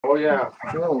Oh yeah,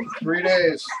 3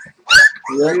 days.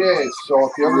 3 days. So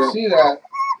if you ever see that,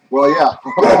 well, yeah.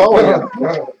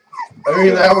 I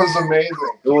mean that was amazing.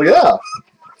 Well, yeah.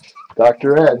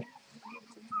 Dr. Ed.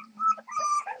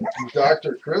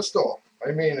 Dr. Crystal.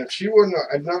 I mean, if she wouldn't,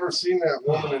 I've never seen that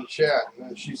woman in chat, and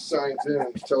then she signs in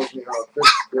and tells me how to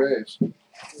fix graves.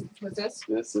 What's this?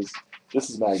 This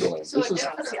is Magdalene. So This is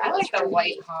I like the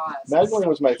white Haas. Magdalene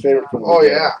was my favorite from the Oh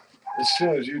beginning. yeah. As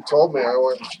soon as you told me, I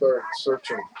went and started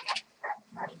searching.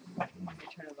 Turn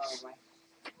it over.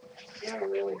 Yeah,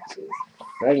 really too.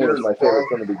 Magdalene was my favorite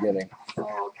from the beginning.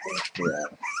 Oh, okay.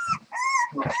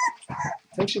 Yeah.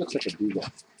 I think she looks like a beagle.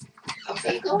 A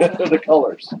beagle? The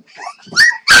colors.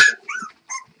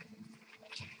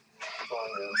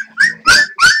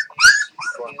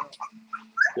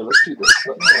 Yeah, let's do this.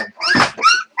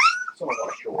 Someone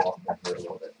want to show off my hair a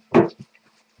little bit.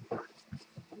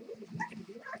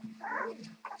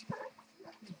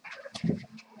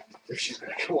 If she's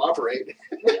going to cooperate.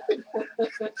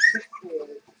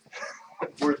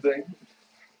 Poor thing.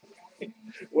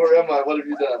 Where am I? What have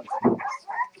you done?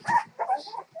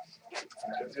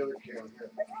 There's the other cam here.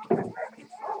 I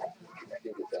can't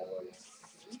get that on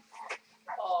you.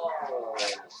 Oh.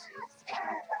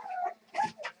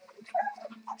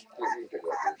 You can pick her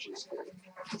up here. She's scared.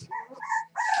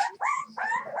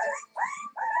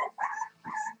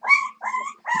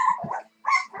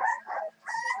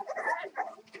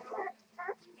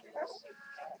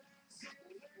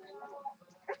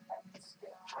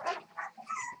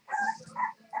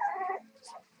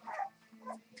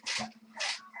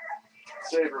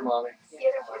 Save her, mommy. Yeah,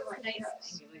 really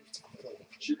nice.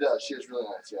 She does. She is really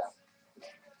nice, yeah.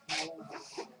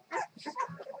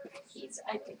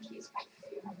 I think he's.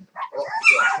 Oh,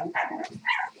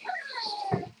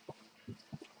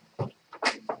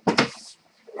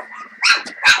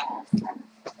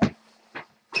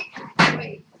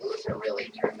 Wait, those are really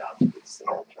turned out to be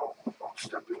symmetrical.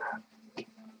 Step in that.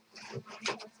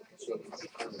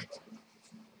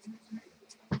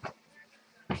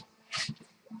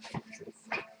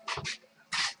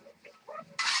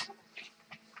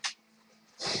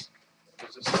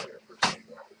 Is this here for John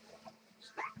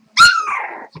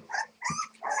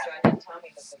didn't tell me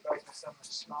that the girls were so much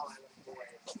smaller than the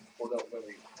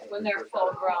boys. When they're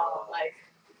full grown, like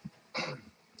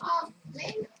Oh, they, I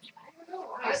don't know.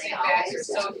 I think bags are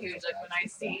so huge. Like when I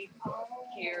see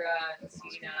Kira and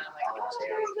Tina, I'm like, oh,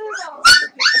 they're little.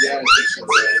 Yeah, it's just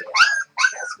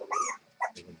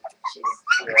She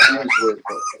was weird,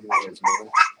 but anyways,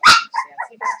 moving. Yeah,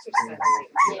 see, that's just 17.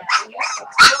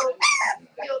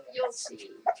 Yeah, you'll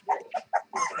see.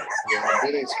 yeah,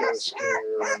 Vinny's got a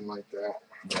skinny in like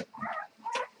that.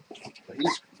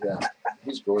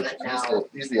 He's gorgeous.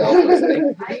 He's the alpha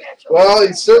thing. Well,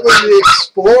 he's certainly the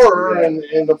explorer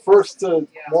and the first to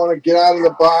want to get out of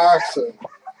the box, and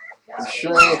he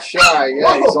sure ain't shy.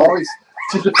 Yeah, he's always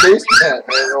To the face cat.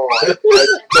 I know. I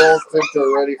don't think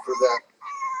they're ready for that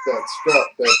stuff.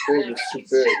 That big is too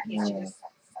big. He's just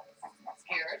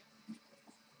scared.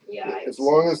 Yeah, As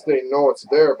long as they know it's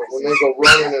there, but when they go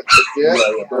running and forget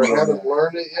or haven't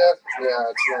learned it yet, yeah,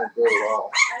 it's not good at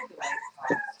all.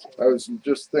 I was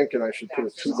just thinking I should put a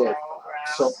 2x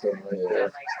something right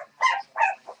there.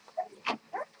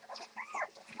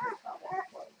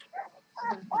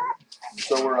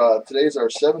 So we're today's our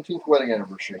 17th wedding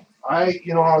anniversary. I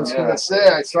was gonna say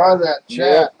I saw that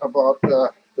chat about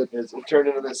It turned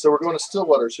into this. So we're going to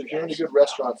Stillwater. So if you're in a good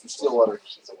restaurants in Stillwater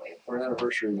for an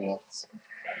anniversary meal.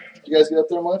 You guys get up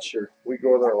there much, or? we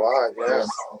go there a lot. Yeah,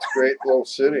 it's a great little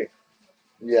city.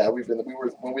 Yeah, we were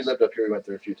when we lived up here. We went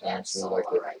there a few times. So we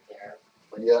liked it. right there.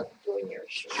 Yeah. Doing your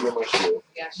shoe. She almost shoe.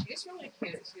 Yeah, she's really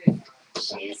cute too.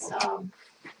 She's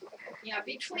yeah,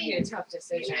 between. Be a tough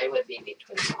decision. It would be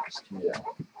between those two.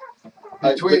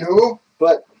 Yeah. Between who?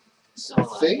 But So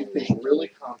Faith is really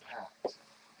compact.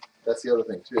 That's the other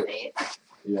thing too. Faith.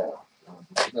 Yeah.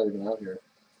 She's not even out here.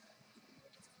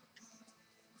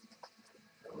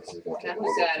 This is gonna take Now a who's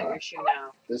little that bit in of your time. shoe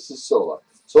now? This is Sola.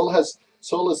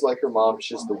 Sola's like her mom.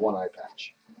 She has the one eye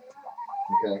patch.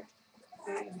 Okay.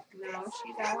 No,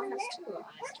 that one has two on.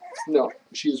 No,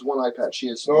 she has one eye patch. She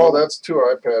has. No, that's two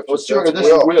eye patches. Oh, two. That's This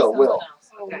is Will. Someone else.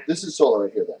 Okay. This is Sola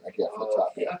right here. Then, like, yeah, from the top.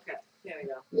 Yeah. Okay. There we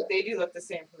go. Yeah. They do look the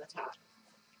same from the top.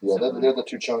 Yeah, they're the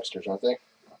two chunksters, aren't they?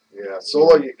 Yeah,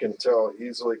 Sola you can tell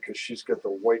easily because she's got the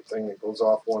white thing that goes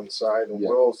off one side, and Yeah.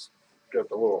 Will's got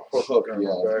the little hook on Yeah,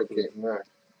 the back okay. of his neck.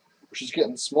 She's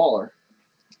getting smaller.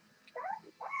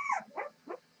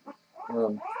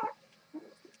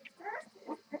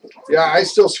 Yeah, I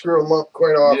still screw them up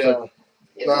quite often.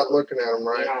 Yeah. Not looking at them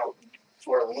right.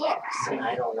 for looks, and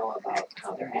I don't know about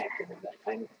how they're acting, but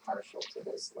I'm partial to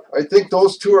this look. I think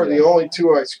those two are the Yeah. only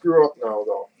two I screw up now,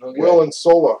 though. Okay. Will and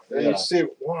Sola. And Yeah. you see,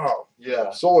 wow, Yeah.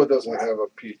 Sola doesn't have a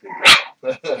pee-pee.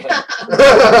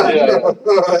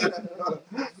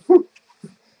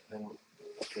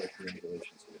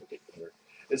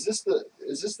 Is this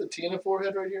the Tina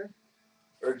forehead right here,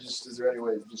 or just is there any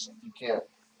way just you can't?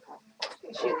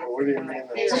 What do you mean?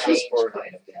 They That's changed just for,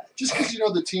 quite a bit. Just because you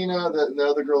know the Tina, the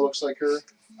other girl looks like her.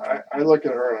 I look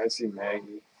at her and I see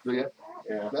Maggie. Do you?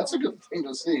 Yeah. That's a good thing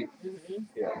to see. Mhm.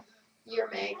 Yeah. You're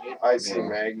Maggie. I see Yeah.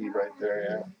 Maggie right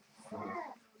there, yeah.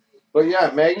 But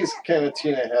yeah, Maggie's kind of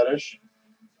Tina headish.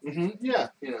 Yeah.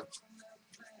 Yeah.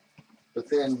 But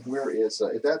then where is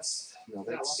that's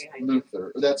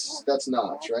Luther. That's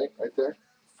Notch, right? Right there.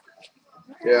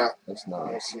 Yeah. That's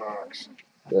Notch. That's Knox.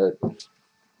 But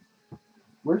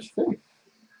where's Faith?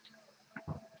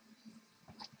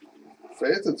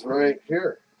 Faith is right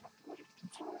here.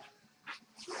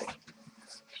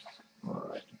 All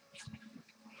right.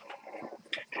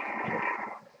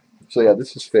 So yeah,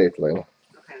 this is Faith, Layla.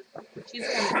 Okay. She's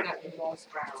the one that's got the most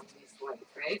brown, these legs,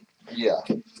 right? Yeah.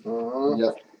 Uh-huh.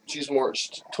 Yep. She's more.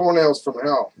 Toenails from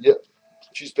hell.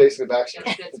 She's basically Baxter.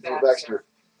 That's Baxter. Baxter.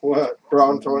 What?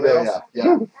 Brown toenails?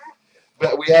 Yeah.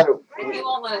 But we had And he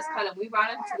won't let us cut him. We brought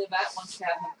him to the vet once to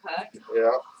have him cut. Yeah.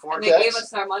 four And they gave cats.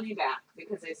 us our money back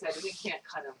because they said we can't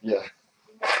cut him Yeah.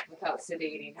 without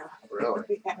sedating him.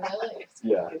 Really? Really?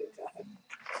 Yeah.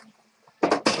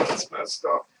 That's messed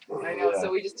up. I know, Yeah.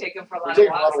 so we just take him for a We lot take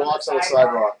of a lot of walks on the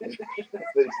sidewalk. It does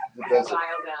it. Dial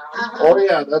down. Uh-huh. Oh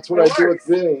yeah, that's what I do with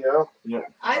Vinny, yeah.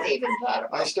 I've even thought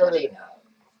about I started- putting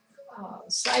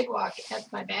a sidewalk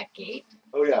at my back gate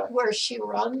Oh yeah. where she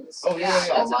runs. Oh, yeah. That's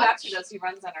So what much. Baxter does. He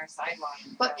runs on our sidewalk.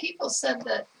 But people said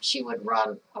that she would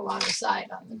run alongside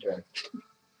on the dirt. Okay.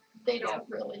 They don't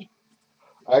really.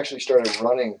 I actually started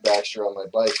running Baxter on my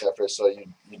bike after I saw you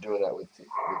doing that with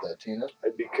Tina.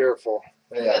 I'd be careful.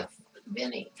 Yeah.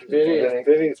 Vinny.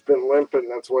 Vinny's been limping,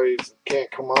 that's why he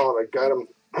can't come out. I got him.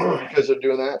 Because they're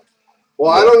doing that.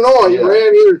 Well, I don't know. He Yeah.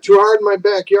 ran either too hard in my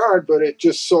backyard, but it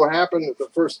just so happened that the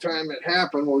first time it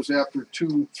happened was after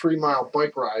 2-3 mile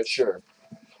bike rides. Sure.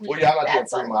 Well, yeah, I'm not doing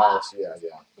That's a 3 miles. Yeah.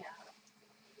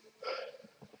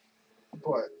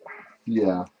 But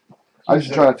Yeah. I was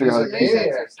just trying to figure out. he's a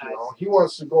maniac, you know. He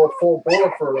wants to go full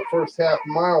bore for the first half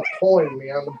mile pulling me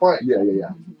on the bike. Yeah.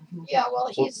 Yeah, well,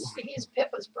 he's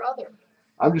Pippa's brother.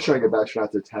 I'm just trying to get Baxter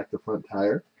not to attack the front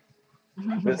tire.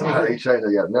 That's all right. Trying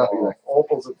to get no. He's like,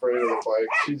 Opal's afraid of the bike.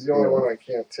 She's the only one I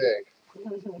can't take.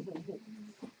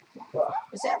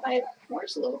 Is that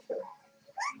where's Luther?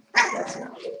 That's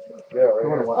not Luther. Yeah, I right want to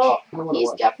here. watch. Oh,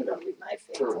 he's definitely my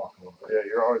Sure, favorite. walk a little bit. Yeah,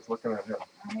 you're always looking at him.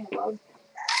 I love.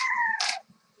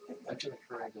 I do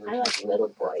I like little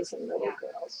boys and little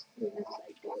girls. Yes,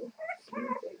 I do.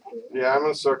 Yeah, I'm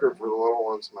a sucker for the little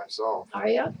ones myself. Are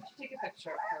you? Take a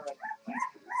picture of her.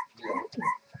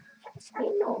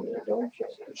 You know me, don't you?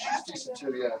 She's decent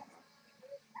too. Yeah.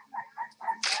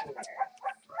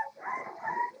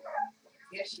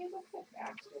 Yeah, she looks like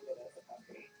Baxter did as a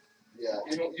puppy. Yeah.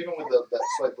 Even with that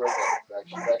slight break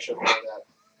Baxter like that.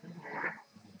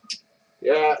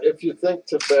 Yeah, if you think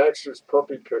to Baxter's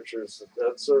puppy pictures,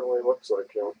 that certainly looks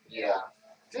like him. Yeah.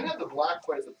 Didn't have the black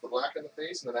quite the black on the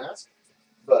face and the mask,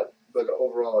 but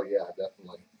overall, yeah,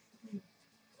 definitely.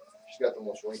 She's got the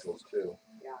most wrinkles too.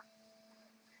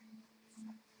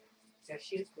 Yeah,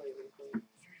 she is really wrinkly.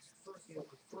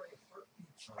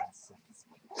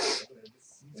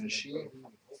 And she.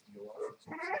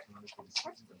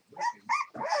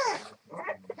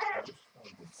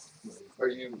 Are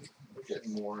you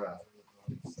getting more?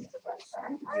 You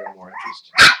have more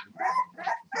interest.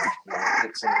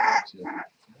 Get some of that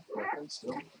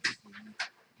still.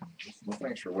 Well,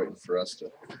 thanks for waiting for us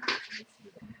to.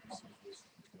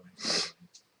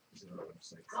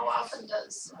 How often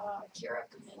does Kira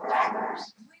come in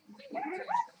diapers?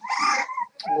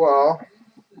 Well,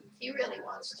 He really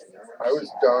wants to nurse. I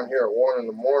was down here at 1 in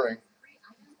the morning,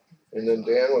 and then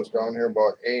Dan was down here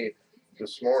about 8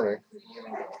 this morning.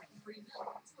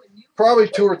 Probably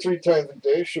 2 or 3 times a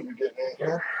day should be getting in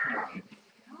here.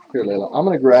 Here, Layla. I'm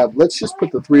gonna grab. Let's just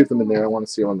put the 3 of them in there. I want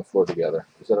to see them on the floor together.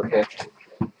 Is that okay?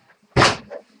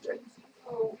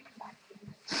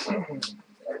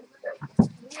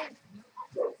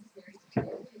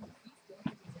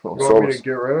 You want me to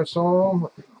get rid of some of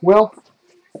them? Well,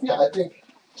 yeah, I think.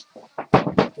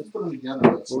 Let's put them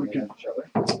together. So We we can- can each other.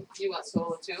 Do you want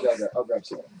Sola too? Yeah, I'll grab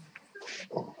some.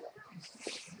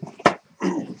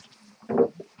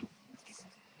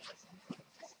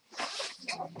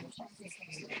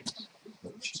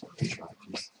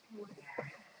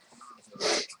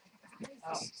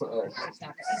 Oh, It's not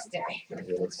gonna stay.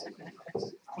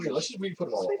 okay, let's just we put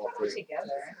them all Put three.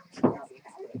 together.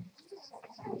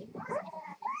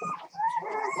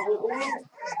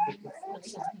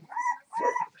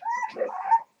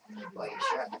 Well, you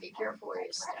sure have to be careful where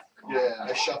you step. Yeah,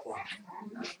 I shuffle.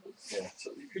 Yeah.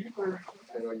 So could you put her?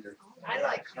 I know you're. I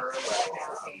like her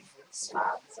like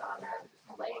spots on her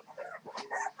leg there.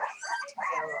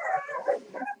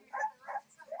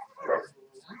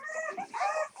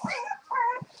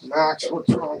 Max, what's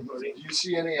wrong, buddy? Do you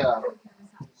see any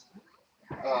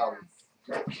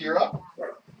Kira?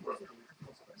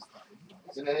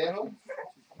 In any of them?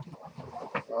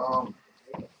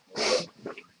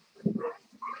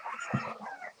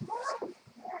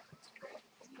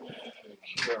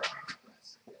 Kira.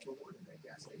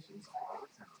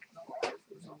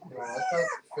 Well, I thought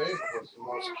Faith was the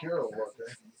most Kira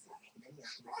looking.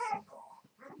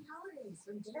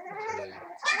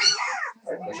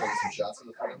 I'll show you some shots of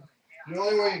the three of them. The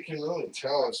only way you can really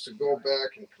tell is to go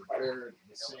back and compare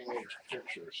the same age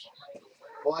pictures.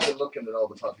 Well, I've been looking at all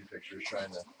the puppy pictures, trying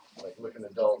to like look at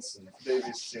adults and babies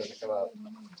to see when they come out.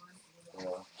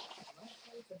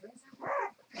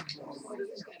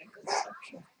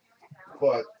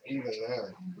 But even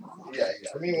then, Yeah.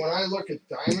 I mean, when I look at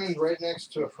Diamond right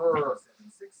next to her current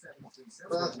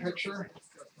picture,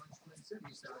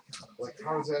 like,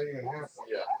 how does that even happen?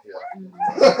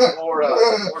 Yeah. Or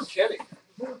Kenny.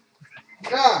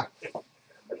 Yeah.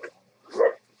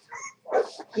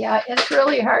 Yeah, it's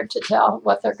really hard to tell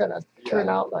what they're gonna turn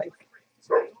Yeah. out like.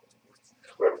 I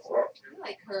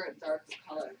like her darker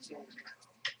color too,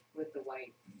 with the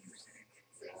white.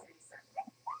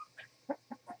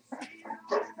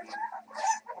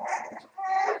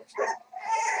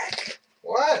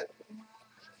 What?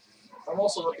 I'm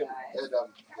also looking at the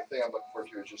thing I'm looking for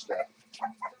too is just to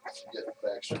get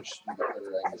Baxter's better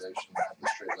angulation, the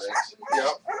straight legs.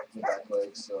 Yep. The back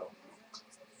legs. So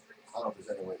I don't know if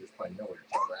there's any way. There's probably no way to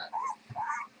tell that.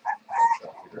 I'm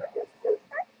trying to figure out.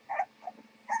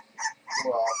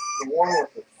 Well, the one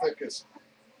with the thickest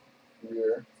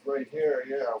Rear. right here,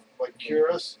 yeah, like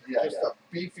Kira's, Yeah, just yeah. a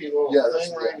beefy little Yeah, that's-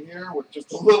 thing right here with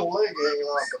just a little leg hanging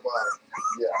off the bottom.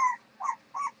 Yeah.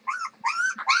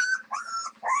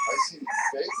 I see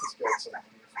Faith has got some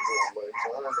beefy little legs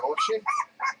on her, don't she?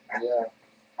 Yeah.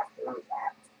 Or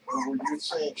were you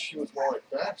saying she was more like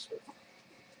Baxter?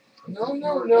 No. You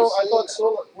were I just saying thought that.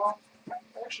 so. Well,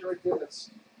 actually, right there, it's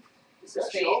This is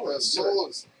actually Faith. all The is soul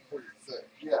is pretty thick.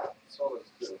 Yeah, soul is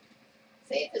good.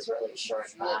 Faith is really short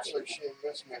She looks body. like she ain't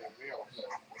missed many meals.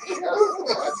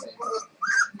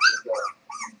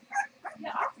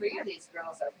 Yeah, all three of these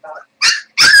girls are about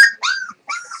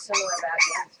similar back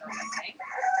ends, don't you think?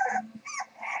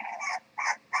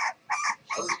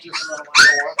 I was just, you know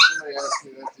what, somebody asked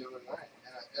me that the other night,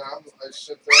 and I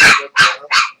sit there and look at them,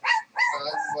 and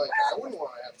I'm like, I wouldn't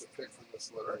want to have to pick from this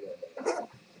litter.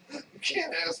 You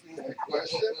can't ask me that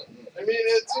question. I mean,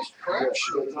 it's just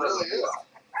crapshoot, it really is.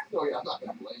 No, yeah, I'm not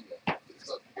gonna blame you.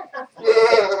 It's I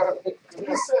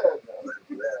you said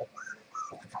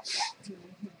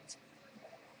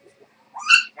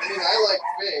mean, I like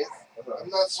Faith. I'm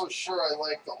not so sure I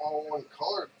like the all one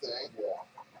colored thing.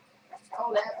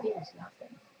 Oh, that means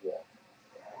nothing.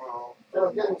 Well, So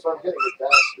I'm getting with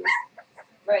Baxter.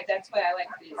 Right, that's why I like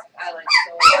these. I like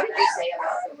What Sola. did you say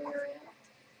about the rear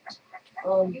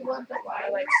end? You want the I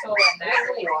wide? like Sola and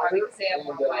Natalie more because they have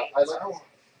more And, white. I like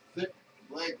thick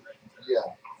leg. Yeah.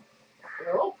 And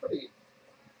they're all pretty.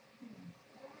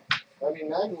 I mean,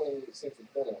 Magdalene seems the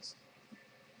thinnest.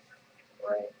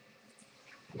 Right.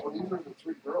 Well, these are the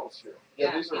three girls here.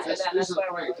 Yeah, These are these are just them. these That's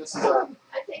are why three. we're This is our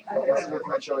I think this is the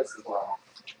three choices as well.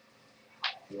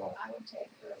 Yeah. I would take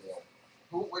her.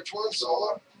 Who? Which one?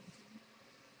 Sola?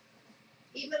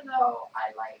 Even though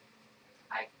I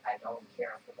don't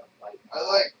care for the white. I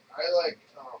like. The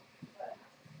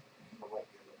white.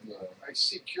 Yeah. I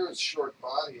see Kira's short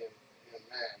body in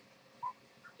Mag.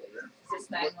 Is this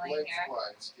Magdalene here?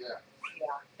 Lengthwise, yeah.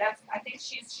 Yeah, I think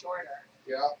she's shorter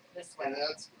Yeah, this way. and I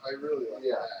really like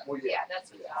Yeah. that. Well, Yeah,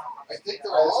 that's what I think they're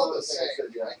That's all another the thing I same. said,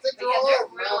 yeah. I think they're Yeah, all they're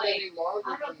not really- any longer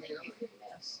I don't than the think you other. can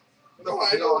miss. No, I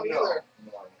don't either.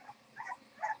 No.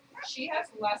 She has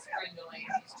less brindling.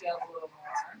 These two have a little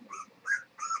more.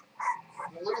 I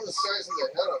mean, look at the size of the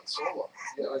head on Sola.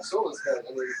 Yeah, and Sola's head. I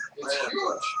mean, It's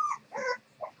huge.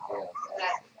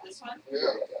 Yeah. This one?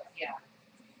 Yeah, Yeah.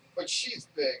 but she's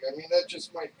big. I mean, that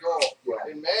just might go. Yeah.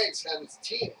 And Mag's head is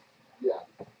teeny. Yeah.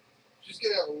 She's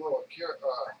gonna have a little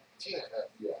Tina head.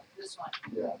 This one.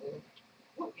 Yeah.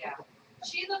 Yeah.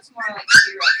 She looks more like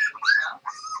Kira, maybe, huh?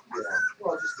 Yeah.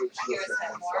 Well, just the Here's just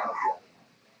that the more. side,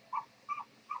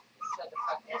 Show the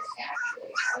fuck It's this.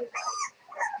 actually, I like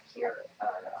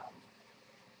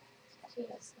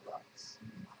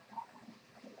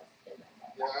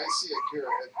Yeah, I see a carrot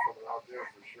head coming out there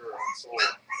for sure on Soul.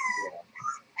 Yeah.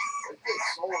 I think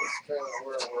Soul is kind of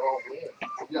where we're all in.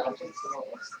 Yeah, I think so.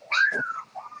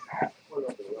 What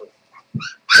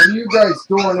are you guys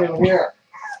doing in here?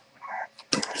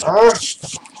 Huh?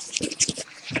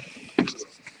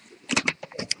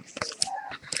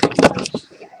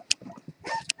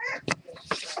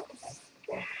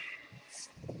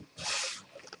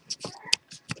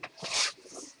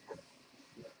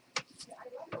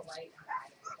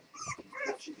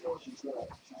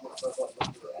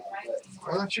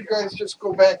 Why don't you guys just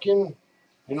go back in?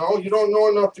 You know, you don't know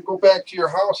enough to go back to your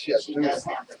house yet, She do you? does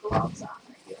have the gloves on,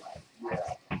 I feel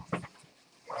like.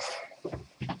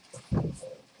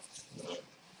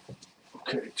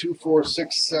 Okay, 2, 4,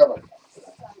 6, 7.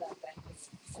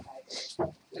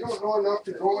 They don't know enough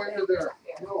to go into their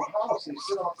little house. They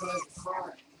sit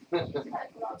outside and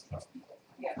cry.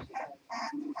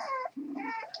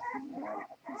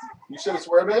 You said it's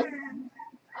where, man? In this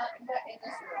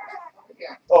room, over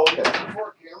here. Oh, okay.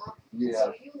 Before camera? Yeah.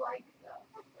 So you like the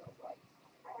like,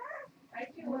 I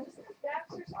do, well, this is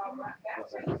Baxter's all brown,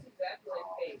 Baxter looks exactly like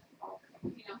Faith.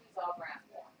 You know, he's all brown.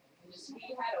 And just,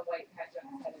 he had a white patch on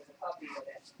his head as a puppy with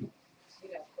it, you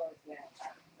know, closed in.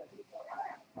 But he's all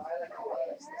brown. So I like the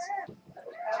colors.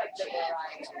 I like the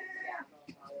variety, yeah,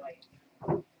 all white.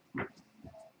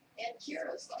 and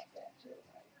Kira's like that too.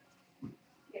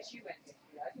 Yeah, she went to,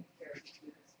 I think Carrie, she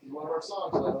was, One of our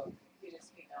songs, Layla. she just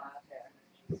speak out there.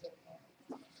 She's so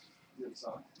cool. Good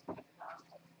song. Oh,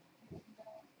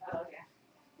 yeah.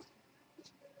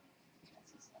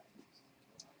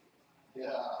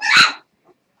 Yeah.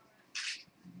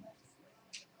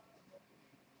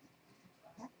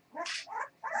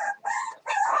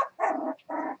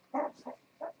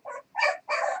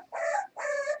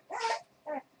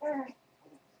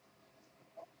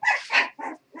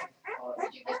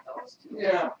 Did you get those two?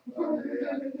 Yeah.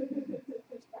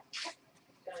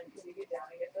 John, can you get down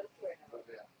and get those two or no?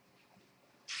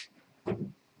 You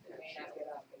may not get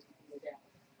up, but you can get down.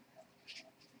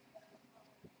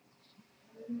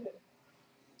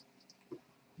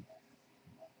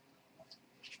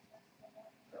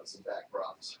 Got some back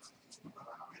problems. I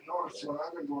noticed when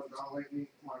I've been going down lately,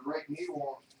 my right knee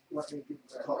won't let me get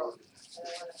back up. I don't wanna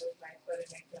move my foot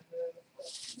and make them move.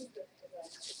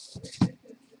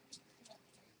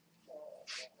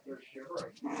 They're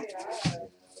shivering. Yeah.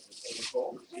 The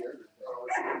cold is here. Oh,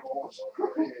 it's cold.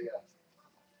 Yeah, yeah.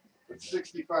 It's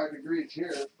 65 degrees here.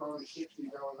 It's probably 60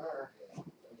 down there.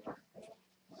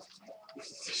 This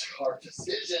is such a hard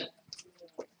decision.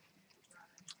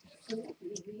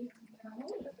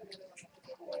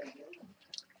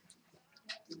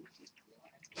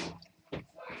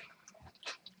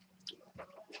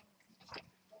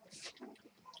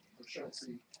 I'm trying to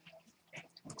see.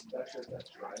 Actually, that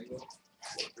triangle.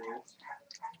 What goes?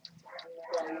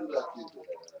 Right left into there.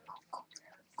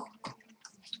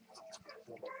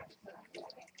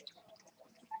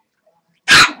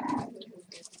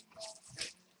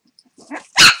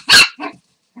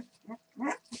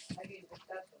 I mean,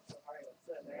 that's what's so hard,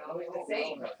 so they're always the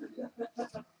same.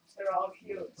 They're all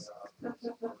cute.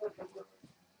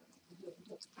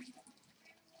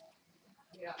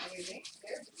 Yeah, I mean,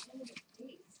 they're so many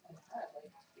feet. Like,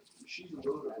 She's a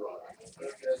little bit broad. Her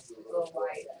head's a little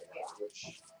wide, yeah. which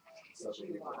is not She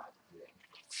really wants. yeah.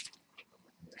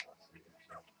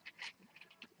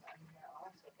 And their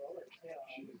arms are fuller too.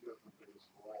 She's got the biggest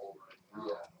roll right now.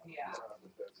 Yeah. Yeah.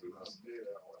 But that's enough to do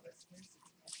that way.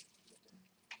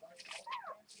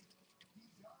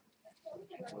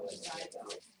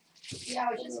 Yeah, I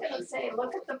was just gonna say,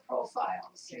 look at the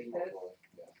profiles. She's a little,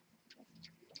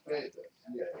 Faith.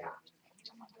 yeah. Yeah,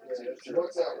 she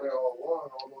looks that way all along,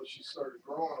 although she started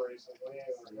growing recently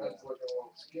and her head's looking a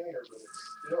little skinnier, but it's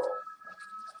still.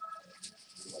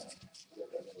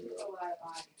 There's a lot of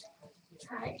body.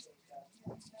 Hi.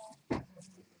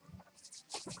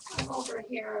 I'm over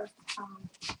here,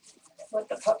 with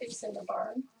the puppies in the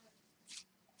barn.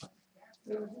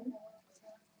 Mhm.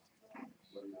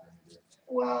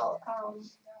 Well,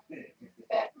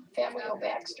 Family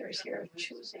Baxter's here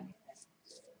choosing.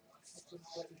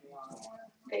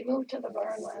 They moved to the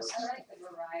barn last I night. like the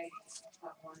variety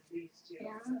of one of these two.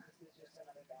 Yeah. This is just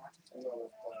another back. Another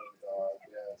fine dog,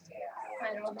 yeah. Yeah.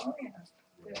 I don't know yet.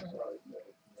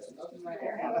 Right.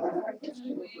 They're having a hard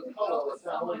time. Will you go with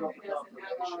someone who doesn't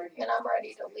have already? And I'm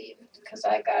ready to leave because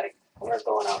we're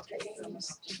going out to Ames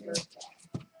to do.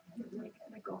 We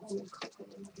gotta go home and cook a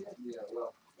little bit. Yeah,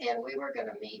 well, And we were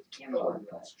gonna meet Kimball,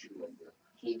 but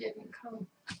he didn't come.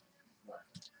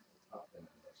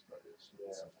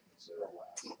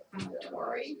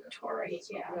 Tori,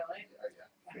 yeah.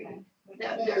 Really?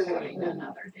 They're coming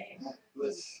another day.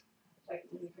 this. Like,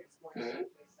 when you fix more Mhm.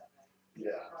 surgery stuff.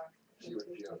 Yeah, she would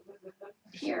feel.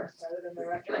 here, Rather than the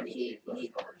record. but he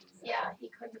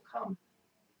couldn't come.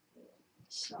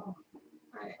 So,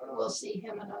 we'll see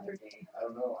him another day. I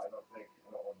don't know. I don't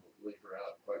want to leave her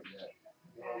out quite yet.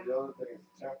 You know, the other thing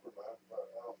is temperament, but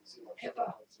I don't see much Pippa.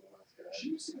 difference in this guy.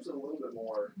 She seems a little bit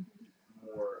more.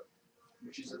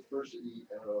 When she's at first to eat,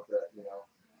 I don't know if that,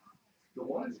 the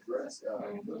one is dressed,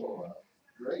 little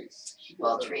Grace. She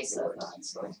Well, does that Teresa before. thought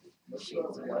so. That's She what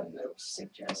was the we gotta one do. that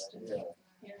suggested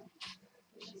Yeah. it.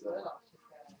 She's little.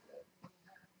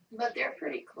 But they're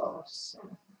pretty close,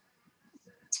 so.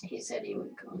 He said he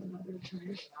would come another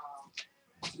time.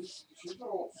 She's a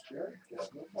little scared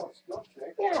cat. This one's still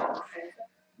shaking. Yeah.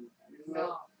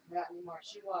 No, not anymore.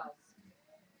 She was.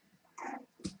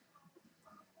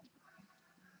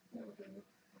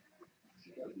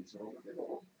 She gotta be so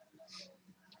difficult.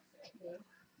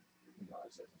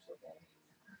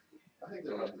 I think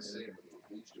they're about the same with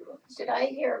the beach two. Did I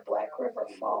hear Black River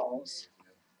Falls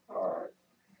or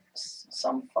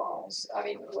some falls? I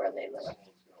mean, where they live.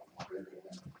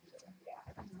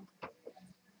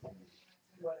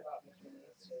 What about between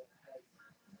these two?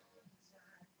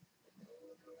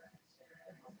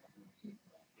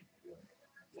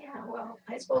 Yeah, well,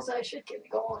 I suppose I should get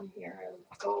going here and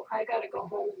go. I gotta go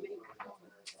home and make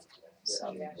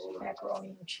some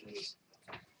macaroni and cheese.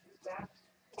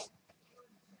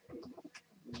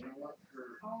 You know what?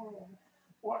 Oh,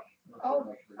 what?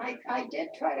 Oh, I did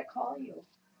try to call you,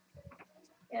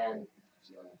 and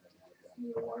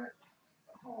you weren't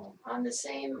home on the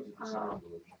same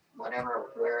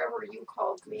wherever you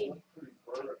called me. Pretty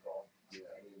vertical. Yeah,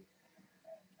 I mean,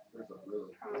 there's a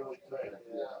really, Really tight.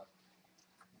 yeah.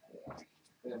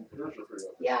 And hers are pretty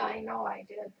open. Yeah, I know I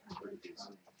did, Pretty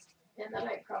decent. and then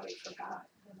I probably forgot.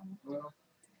 Well,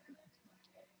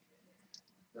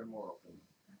 they're more open.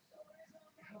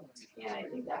 Yeah, I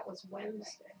think that was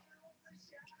Wednesday.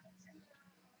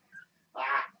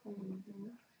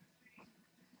 Mhm.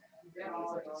 Yeah,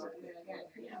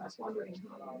 Yeah, I was wondering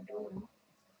how you're doing.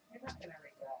 you're not gonna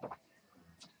regret.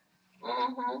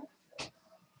 Mhm.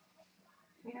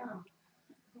 Yeah.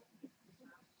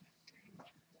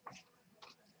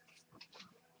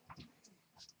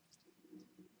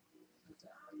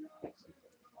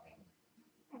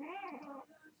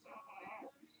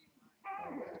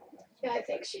 Yeah, I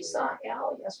think she saw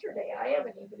Al yesterday. I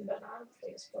haven't even been on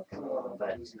Facebook,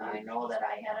 but I know that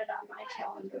I had it on my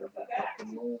calendar, but with the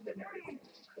move and everything.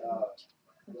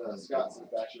 Scott says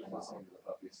back she was listening to the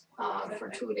puppies. For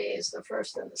 2 days, the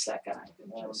first and the second, I've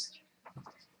been just,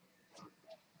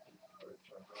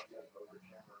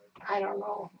 I don't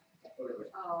know.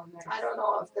 Oh, nice. I don't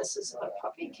know if this is a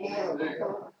puppy cam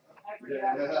or I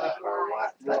forgot.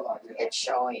 what, but it's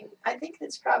showing, I think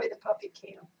it's probably the puppy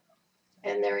cam.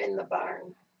 And they're in the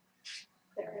barn.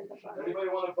 They're in the barn. Anybody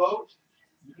want to vote?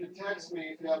 You can text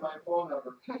me if you have my phone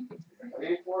number.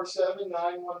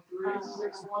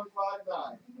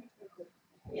 847-913-6159.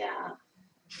 Yeah,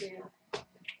 yeah.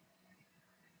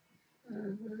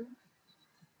 Mhm.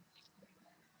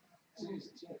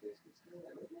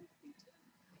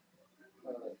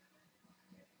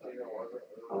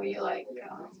 Oh, you like,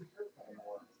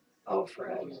 oh,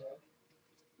 Fred.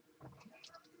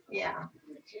 Yeah,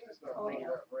 oh, yeah.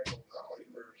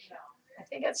 I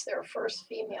think it's their first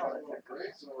female that they're going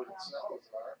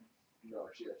No,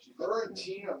 she. Her and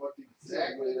Tina looked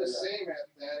exactly the same at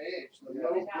that age. The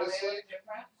middle, this age.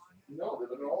 No,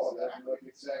 they look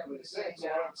exactly the same. So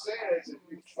what I'm saying is, if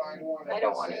you find one I at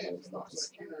don't this want to age, it influence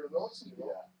looks like either of those two.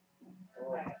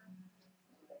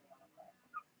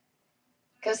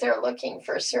 because they're looking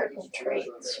for certain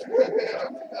traits.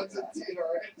 That's a Tina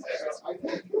right there. I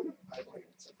think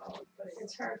It's about, but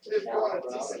it's hard to If tell one at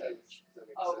of this these- age.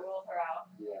 Oh, rule her out.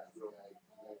 Yeah.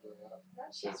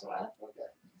 She's what? Okay.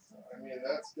 I mean,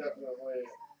 that's definitely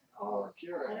Oh, more I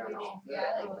accurate. don't know.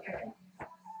 Yeah, Okay.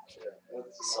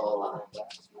 That's- Sola.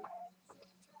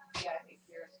 Yeah, I think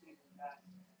Kira's keeping that.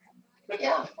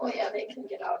 Yeah, oh yeah, they can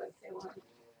get out if they want. Look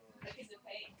at the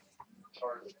paint. It's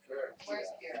hard to fix. Where's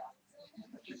Kira?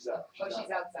 She's Oh, she's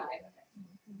outside.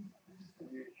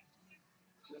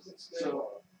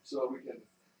 So we can.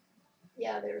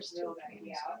 Yeah, there's two. Real back,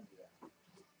 yeah.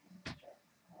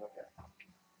 Okay.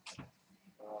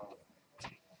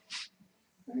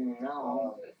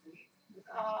 No,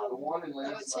 The one in I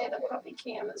would say the puppy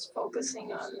cam is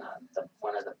focusing on the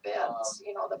one of the beds,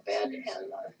 you know, the bed and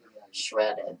the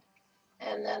shredded.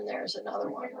 And then there's another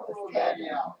one with Ted,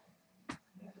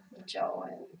 Joe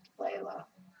and Layla.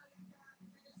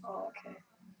 Oh, okay.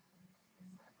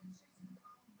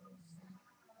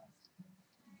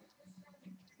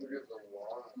 Look at the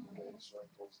lawn.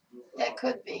 That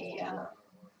could be,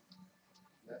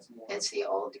 That's more. it's the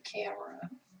old camera.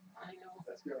 I know.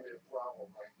 That's gonna be a problem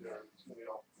right there. It's gonna be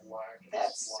all black. And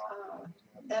That's, sloppy.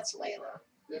 that's Layla.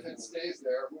 If it stays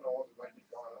there, who knows, it might be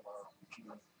gone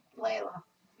tomorrow. Layla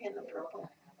in the purple.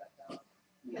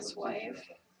 His wife.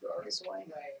 His wife.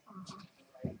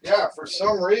 Yeah, for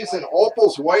some reason,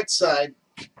 Opal's white side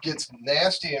gets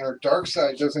nasty and her dark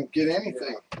side doesn't get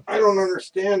anything. I don't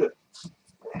understand it.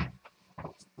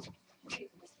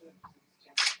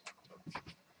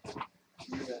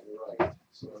 You're right.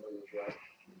 So it was right.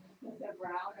 The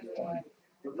brown and the white.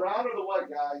 The brown or the white,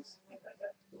 guys?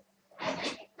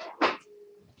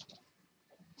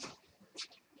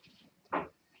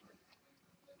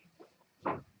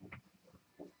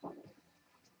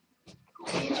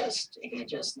 He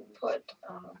just put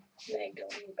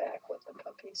Magdalene back with the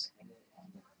puppies.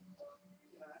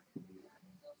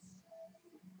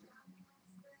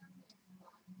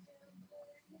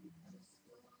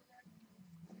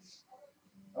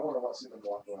 I want to see them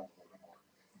walk around.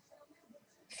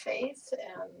 Faith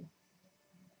and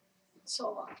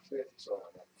Sola. So,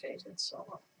 Faith and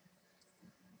Sola.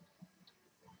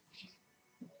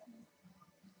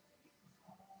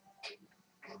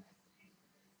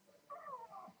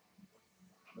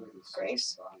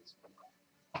 Grace.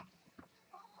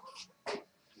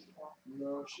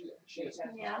 No, she is.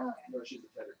 Yeah. No, she's a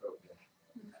tender coat.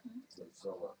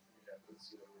 So,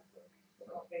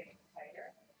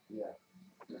 yeah,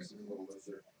 this is a little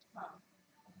lizard.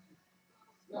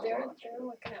 They're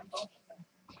looking at both.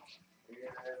 yeah,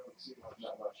 I don't see much.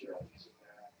 Not much yet.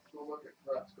 Go look at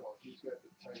Fresco. She's got the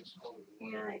tightest coat.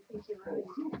 Yeah, I think you're right.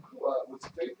 Was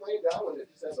Faith laying down and it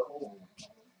just has a hole?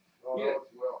 Oh, Yeah. that was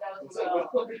Will. That was What's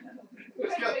that? well.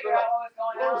 It's got Figure out what was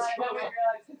going what on. was I going never on?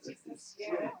 realized it's just a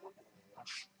scare.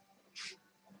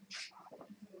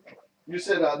 You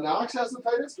said Knox has the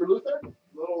tightest or Luther?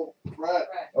 Little Fred.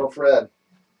 Oh, Fred.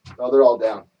 Oh, they're all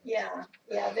down. Yeah,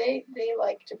 they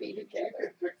like to be You together.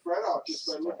 can pick Fred out just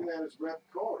by looking at his red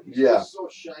coat. He's Yeah. just so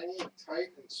shiny and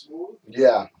tight and smooth.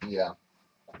 Yeah, yeah.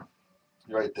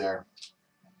 Right there.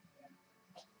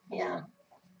 Yeah.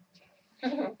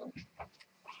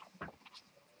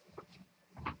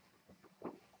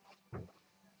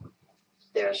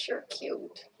 They're sure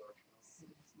cute.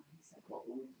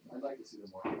 I'd like to see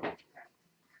them more.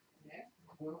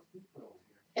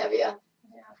 Have you? Yeah.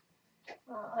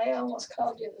 I almost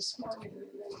called you this morning, and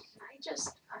then I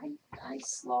just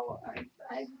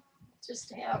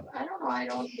have, I don't know, I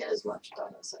don't get as much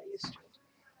done as I used to.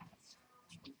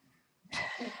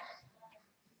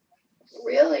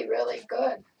 Really, really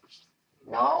good.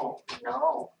 No,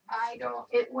 I don't,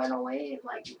 it went away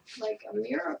like a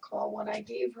miracle when I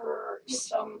gave her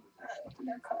some,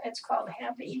 it's called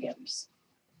Happy Hips.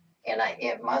 And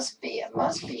it must be a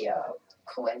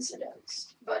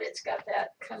coincidence, but it's got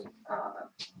that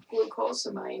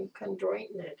glucosamine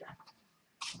chondroitin.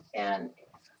 And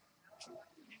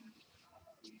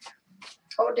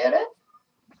oh, did it?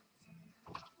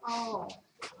 Oh.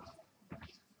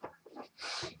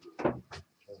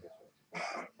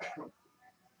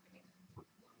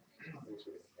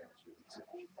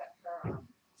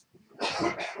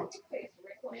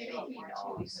 Maybe he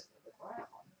knows.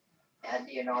 Ed,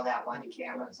 do you know that one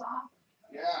camera's off?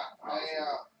 Yeah, I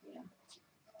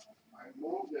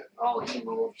moved it. Oh, he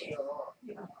moved it. Shut off.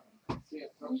 Yeah.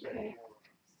 Can't touch Okay.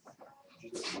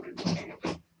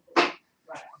 it.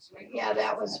 Yeah,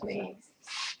 that was me.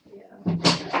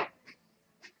 Yeah.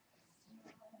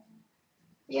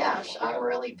 Yes, I'm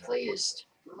really pleased.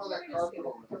 What about that carpet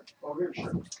over there? Oh, here,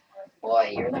 sure.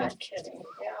 Boy, you're not kidding.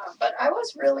 Yeah, but I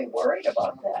was really worried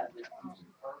about that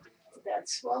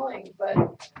swelling, but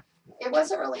it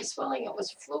wasn't really swelling, it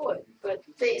was fluid. But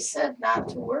they said not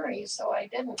to worry, so I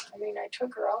didn't. I mean, I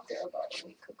took her out there about a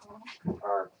week ago,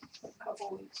 or a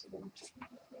couple weeks ago.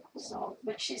 So,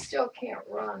 but she still can't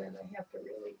run, and I have to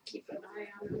really keep an eye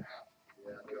on her.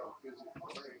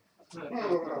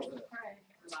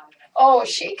 Oh,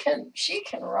 she can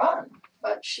run,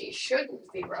 but she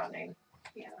shouldn't be running.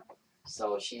 Yeah.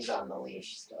 So she's on the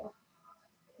leash still.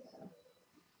 Yeah.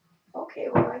 Okay,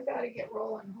 well, I gotta get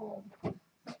rolling home.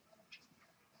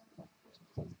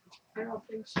 I don't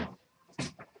think so.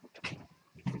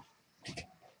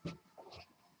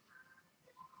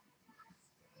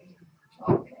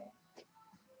 Okay.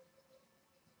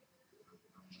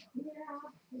 Yeah,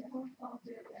 I'll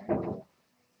do